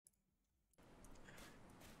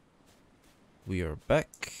we are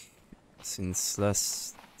back. Since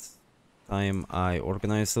last time I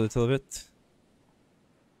organized a little bit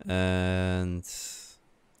and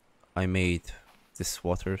I made this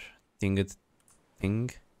water thing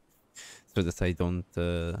so that I don't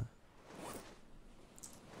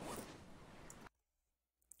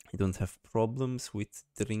have problems with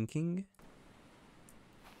drinking.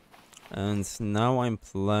 And now I'm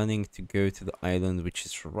planning to go to the island which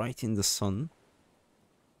is right in the sun.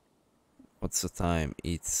 What's the time?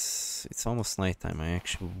 It's almost nighttime. I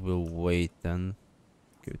actually will wait then.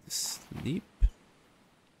 Go to sleep.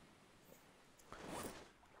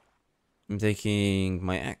 I'm taking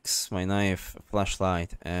my axe, my knife, a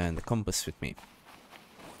flashlight, and a compass with me.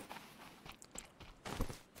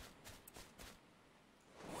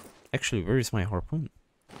 Actually, where is my harpoon?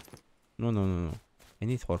 No. I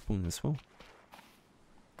need harpoon as well.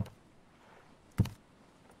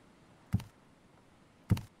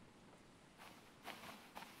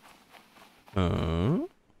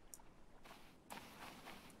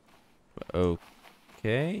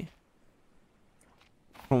 Okay.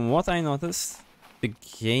 From what I noticed, the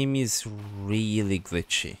game is really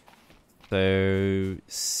glitchy. So,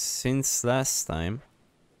 since last time...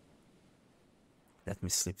 Let me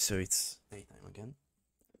sleep so it's daytime again.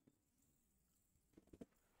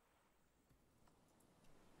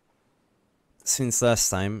 Since last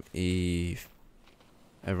time, if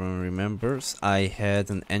everyone remembers, I had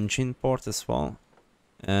an engine port as well.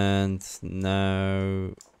 And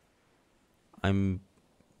now I'm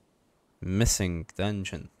missing the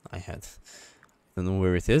engine I had. Don't know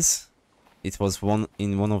where it is. It was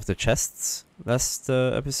in one of the chests last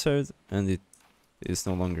episode, and it is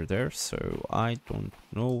no longer there, so I don't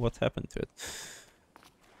know what happened to it.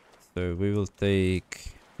 So we will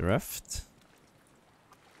take the raft.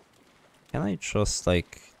 Can I just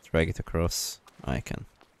like drag it across? I can.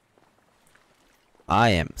 I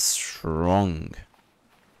am strong.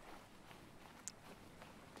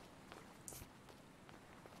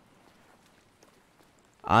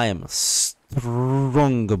 I am a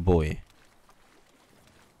strong boy.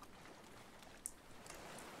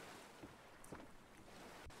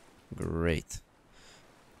 Great.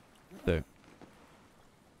 So.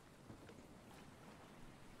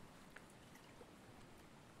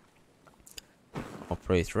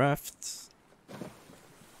 Operate raft.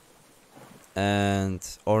 And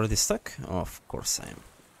already stuck? Oh, of course I am.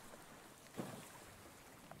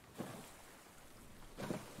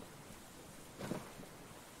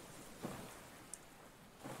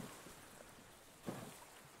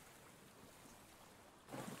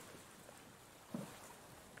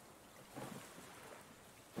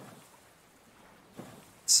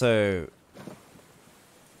 So,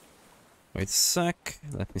 wait a sec,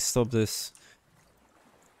 let me stop this.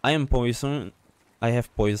 I am poison, I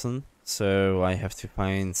have poison, so I have to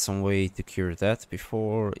find some way to cure that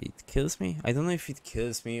before it kills me. I don't know if it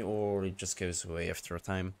kills me or it just goes away after a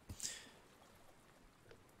time.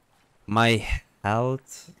 My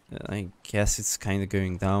health, I guess it's kind of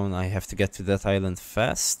going down. I have to get to that island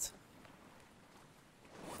fast.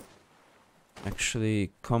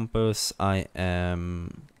 Actually, compass, I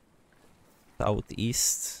am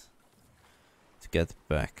southeast to get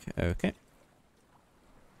back. Okay.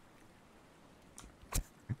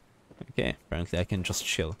 Okay, apparently I can just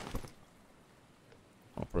chill.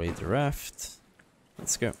 Operate the raft.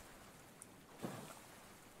 Let's go.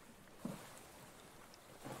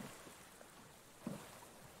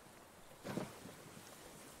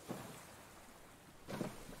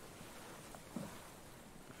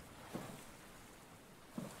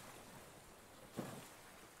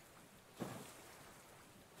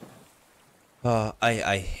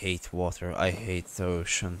 I hate water. I hate the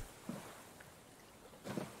ocean.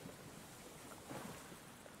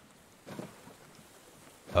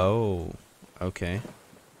 Oh, okay.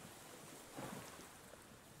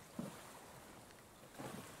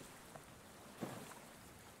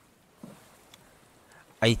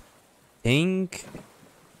 I think,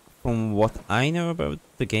 from what I know about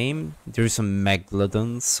the game, there's a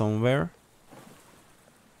megalodon somewhere.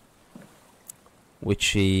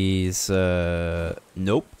 Which is,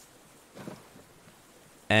 nope.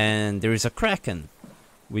 And there is a kraken,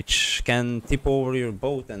 which can tip over your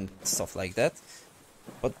boat and stuff like that.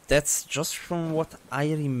 But that's just from what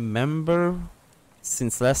I remember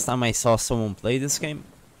since last time I saw someone play this game.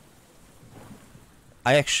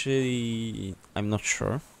 I'm not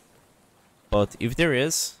sure. But if there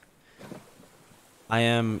is, I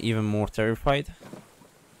am even more terrified.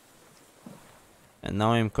 And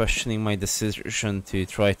now I'm questioning my decision to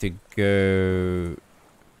try to go to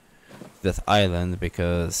that island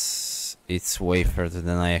because it's way further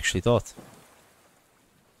than I actually thought.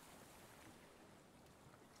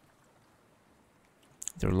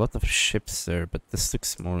 There are a lot of ships there, but this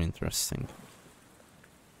looks more interesting.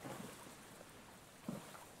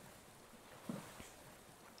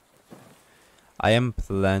 I am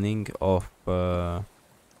planning of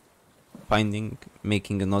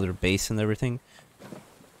making another base and everything,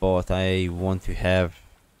 but I want to have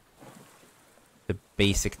the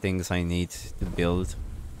basic things I need to build.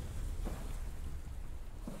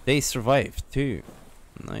 They survived too.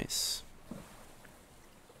 Nice.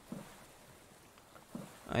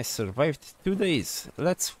 I survived 2 days.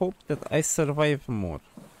 Let's hope that I survive more.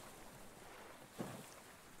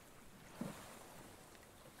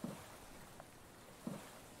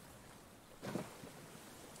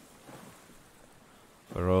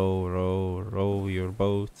 Row, row, row your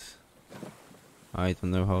boat. I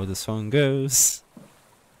don't know how the song goes.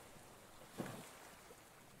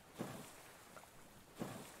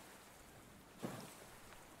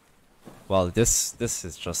 Well, this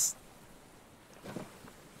is just...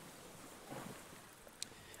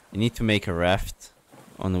 I need to make a raft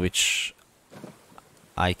on which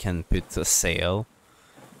I can put a sail,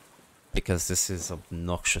 because this is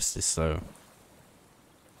obnoxiously slow.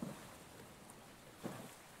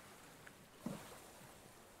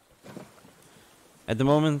 At the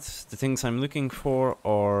moment, the things I'm looking for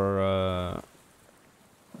are,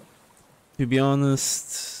 to be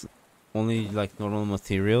honest, only like normal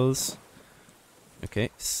materials. Okay,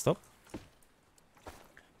 stop.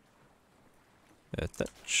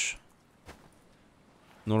 Touch.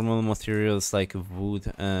 Normal materials like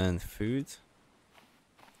wood and food.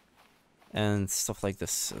 And stuff like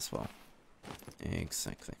this as well.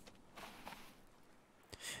 Exactly.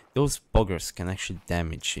 Those buggers can actually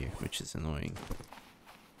damage you, which is annoying.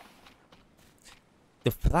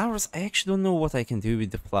 The flowers, I actually don't know what I can do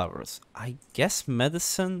with the flowers. I guess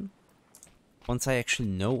medicine, once I actually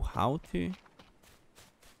know how to.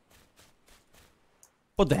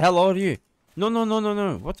 What the hell are you? No, no, no, no,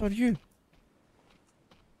 no. What are you?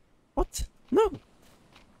 What? No.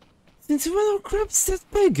 Since when are crabs that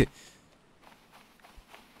big?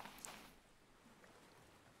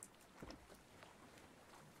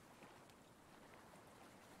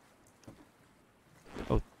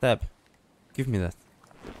 Oh, tab. Give me that.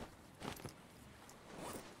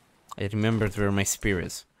 I remembered where my spear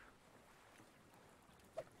is.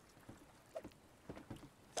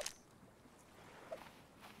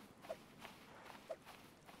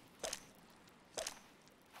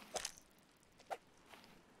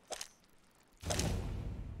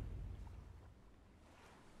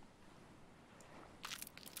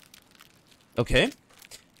 Okay.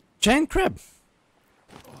 Giant crab.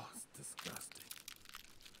 Oh, it's disgusting.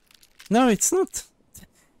 No, it's not.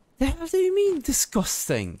 The hell do you mean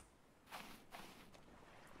disgusting?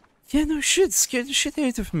 Yeah, no shit, scared the shit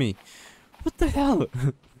out of me. What the hell?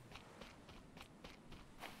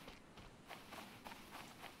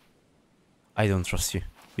 I don't trust you.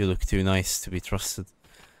 You look too nice to be trusted.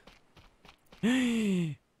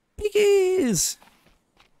 Piggies!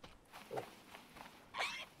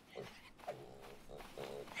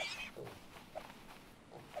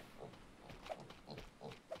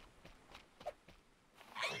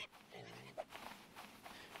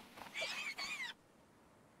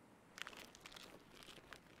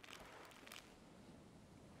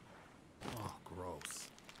 Oh, gross.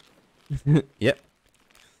 Yep.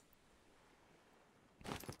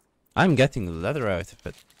 I'm getting leather out of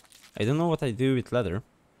it. I don't know what I do with leather,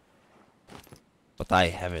 but I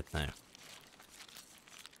have it now.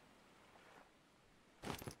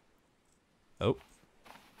 Oh.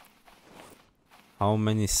 How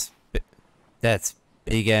many that's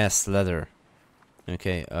big ass leather.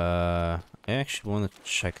 Okay, I actually want to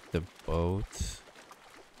check the boat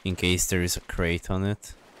in case there is a crate on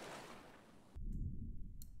it.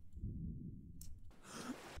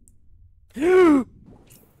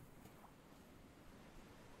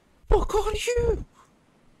 What are you?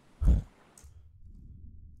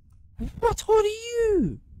 What are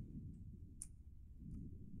you?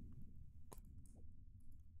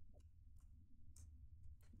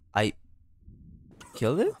 I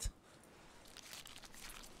killed it?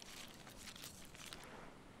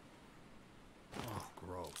 Oh,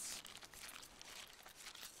 gross.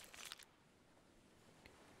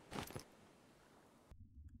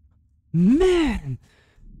 Man!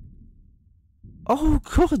 Oh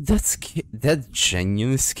god, that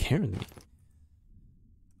genuinely scared me.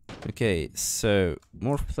 Okay, so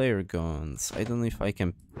more flare guns. I don't know if I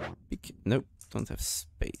can pick. Nope, don't have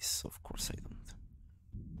space. Of course I don't.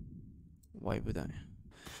 Why would I?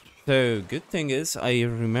 So good thing is I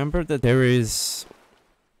remember that there is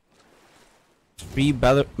 3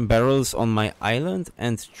 barrels on my island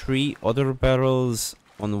and 3 other barrels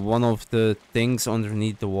on one of the things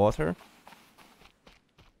underneath the water.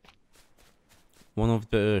 One of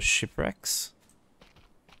the shipwrecks.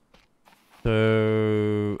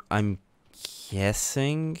 So I'm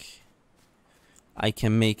guessing I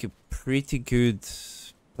can make a pretty good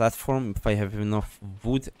platform if I have enough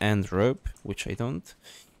wood and rope, which I don't.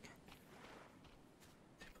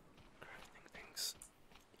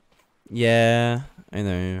 Yeah, I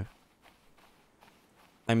know.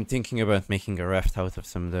 I'm thinking about making a raft out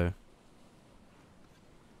of them though.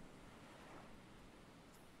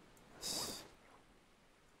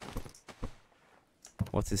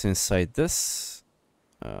 What is inside this?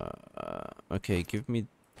 Okay, give me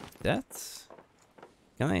that.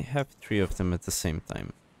 Can I have 3 of them at the same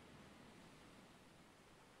time?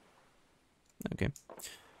 Okay.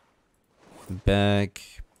 Bag.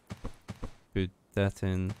 Put that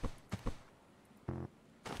in.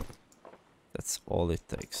 That's all it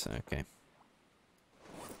takes. Okay.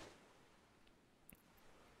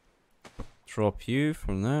 Drop you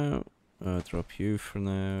for now. Drop you for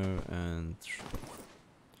now. And...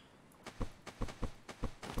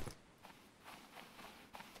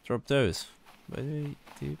 drop those. By the way,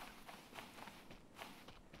 deep.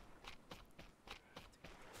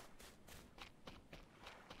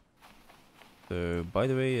 So, by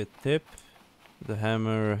the way, a tip. The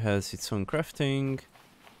hammer has its own crafting.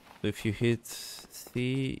 So if you hit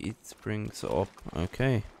C, it brings up.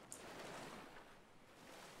 Okay.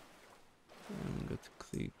 I'm going to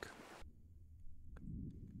click.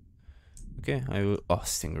 Okay, I will. Oh,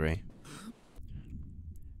 Stingray.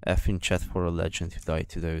 F in chat for a legend who died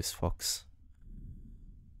to those fox.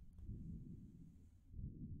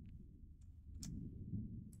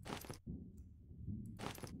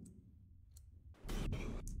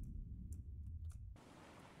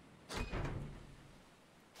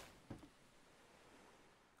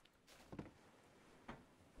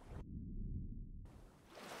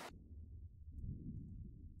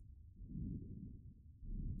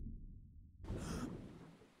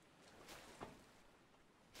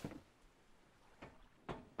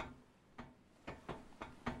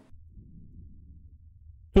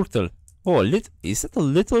 Turtle. Oh, is it a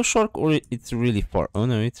little shark or it's really far? Oh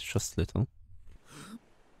no, it's just little.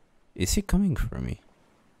 Is he coming for me?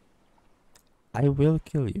 I will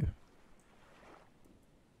kill you.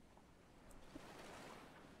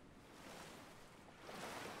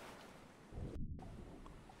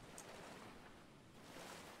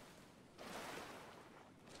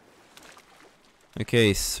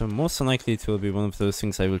 Okay, so most likely it will be one of those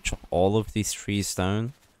things I will chop all of these trees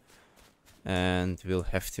down. And we'll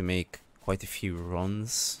have to make quite a few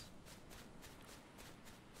runs.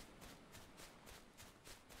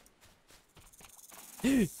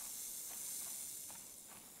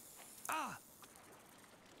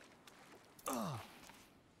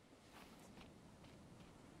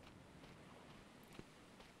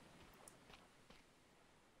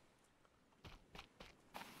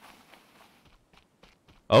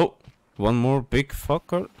 Oh, one more big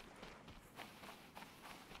fucker.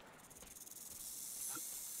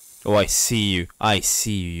 Oh, I see you. I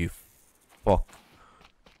see you, you fuck.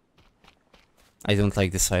 I don't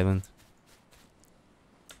like this island.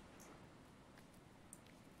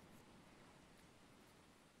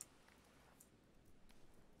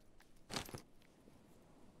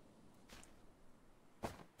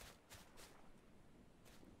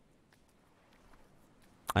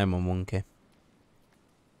 I'm a monkey.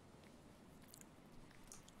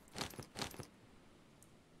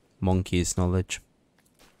 Monkey is knowledge.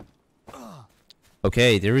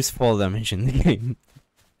 Okay, there is fall damage in the game.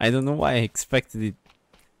 I don't know why I expected it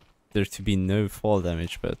there to be no fall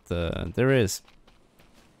damage, but there is.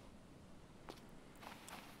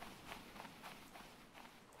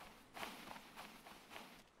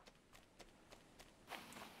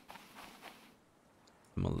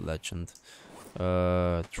 I'm a legend.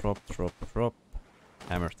 Drop, drop, drop.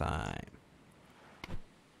 Hammer time.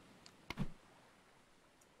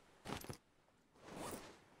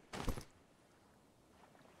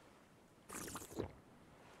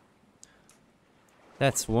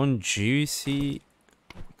 That's one juicy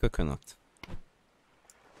coconut.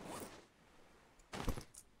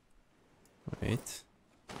 Wait.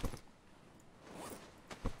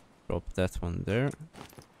 Drop that one there.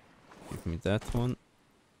 Give me that one.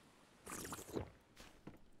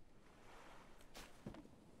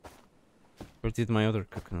 Where did my other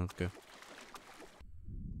coconut go?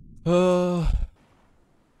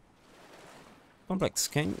 Complex,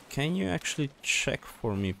 can you actually check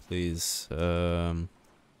for me, please?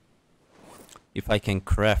 If I can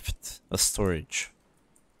craft a storage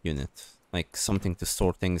unit, like something to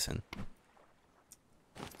store things in.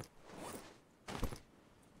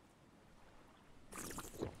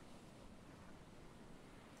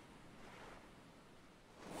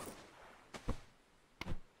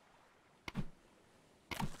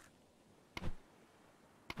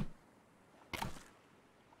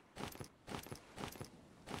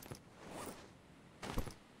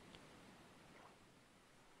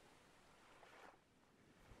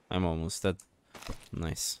 I'm almost dead.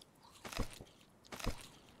 Nice.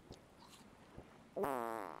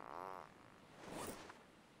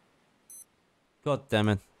 God damn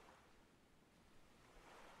it.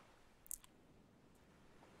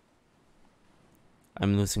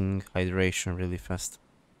 I'm losing hydration really fast.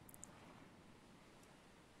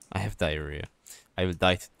 I have diarrhea. I will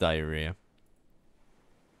die to diarrhea.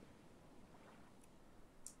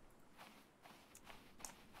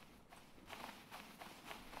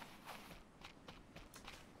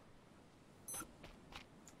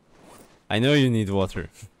 I know you need water.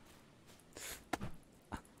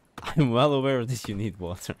 I'm well aware that you need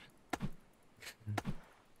water.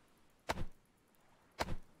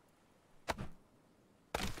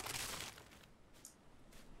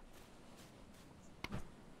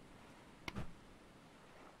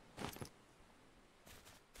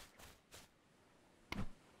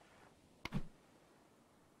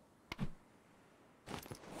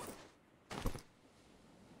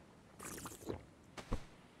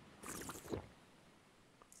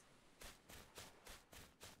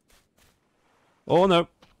 Oh no!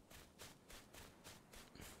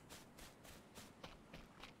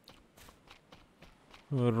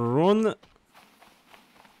 Run!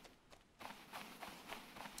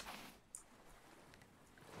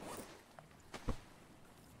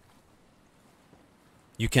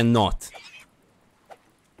 You cannot.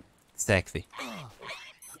 Exactly.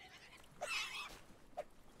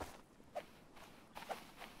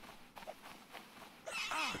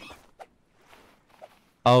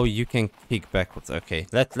 Oh, you can kick backwards. Okay,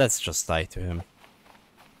 let's just die to him.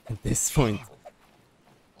 At this point.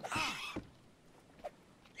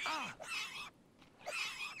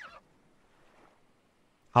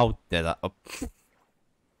 How did I? Oh.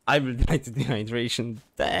 I will die to dehydration.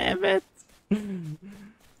 Damn it!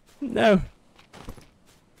 No.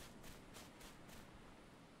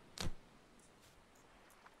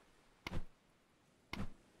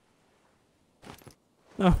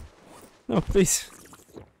 No. No, please.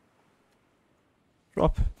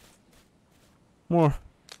 Drop. More.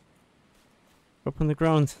 Drop on the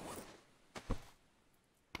ground.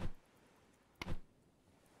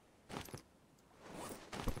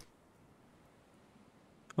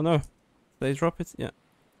 Oh no. Did I drop it? Yeah.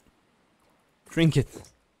 Drink it.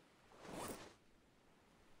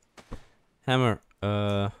 Hammer.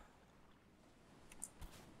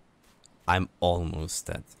 I'm almost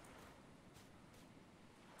dead.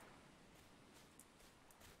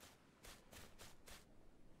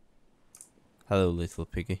 Hello, little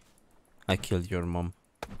piggy. I killed your mom.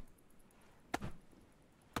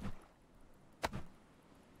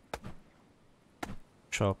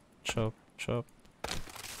 Chop, chop, chop.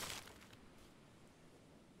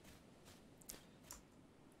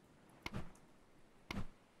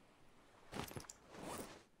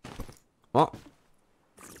 Well,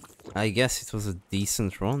 I guess it was a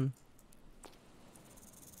decent run.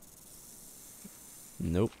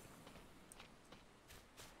 Nope.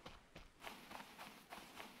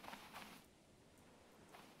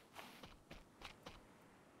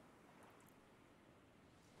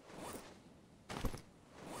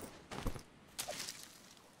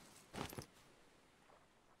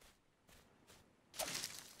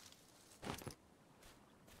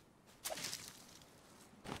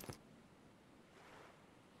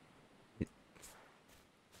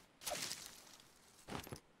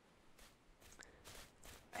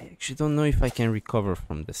 I actually don't know if I can recover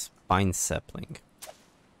from this pine sapling.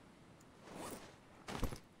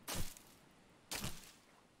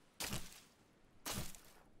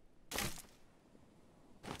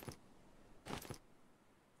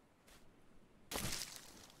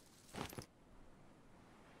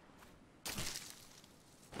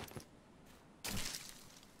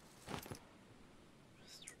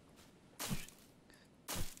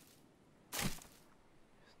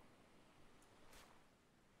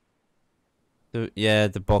 Yeah,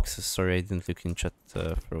 the boxes. Sorry, I didn't look in chat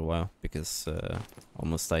for a while because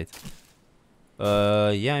almost died.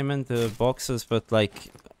 Yeah, I meant the boxes, but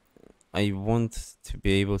like, I want to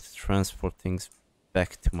be able to transport things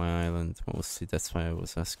back to my island mostly. That's why I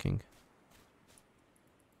was asking.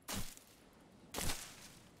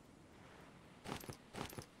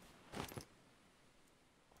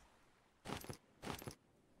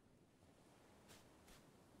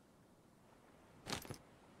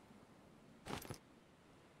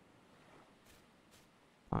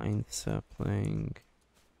 Pine sapling.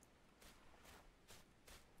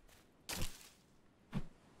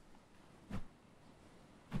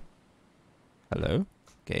 Hello?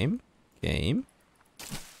 Game? Game?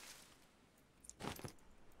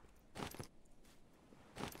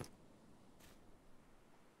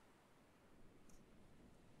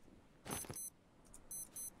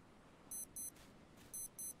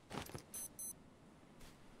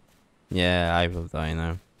 Yeah, I will die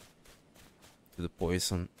now. To the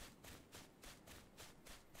poison.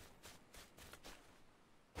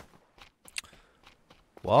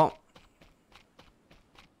 Well.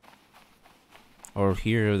 Our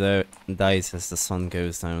hero dies as the sun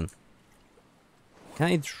goes down. Can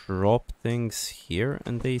I drop things here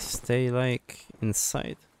and they stay like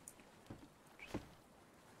inside?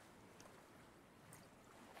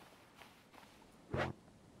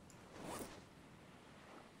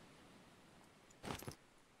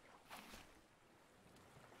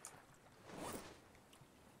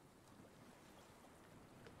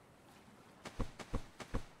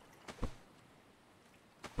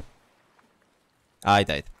 I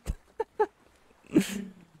died.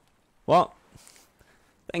 Well,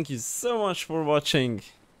 thank you so much for watching.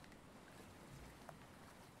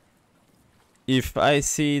 If I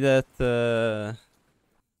see that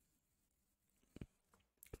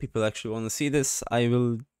people actually want to see this, I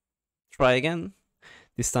will try again.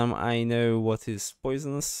 This time I know what is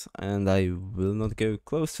poisonous and I will not go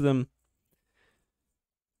close to them.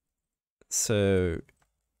 So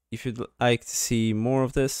if you'd like to see more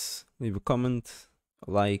of this, leave a comment,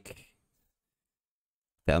 like,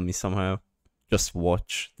 tell me somehow. Just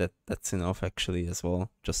watch. That's enough actually as well.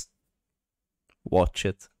 Just watch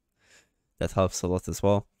it. That helps a lot as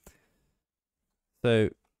well. So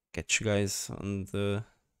catch you guys on the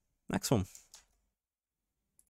next one.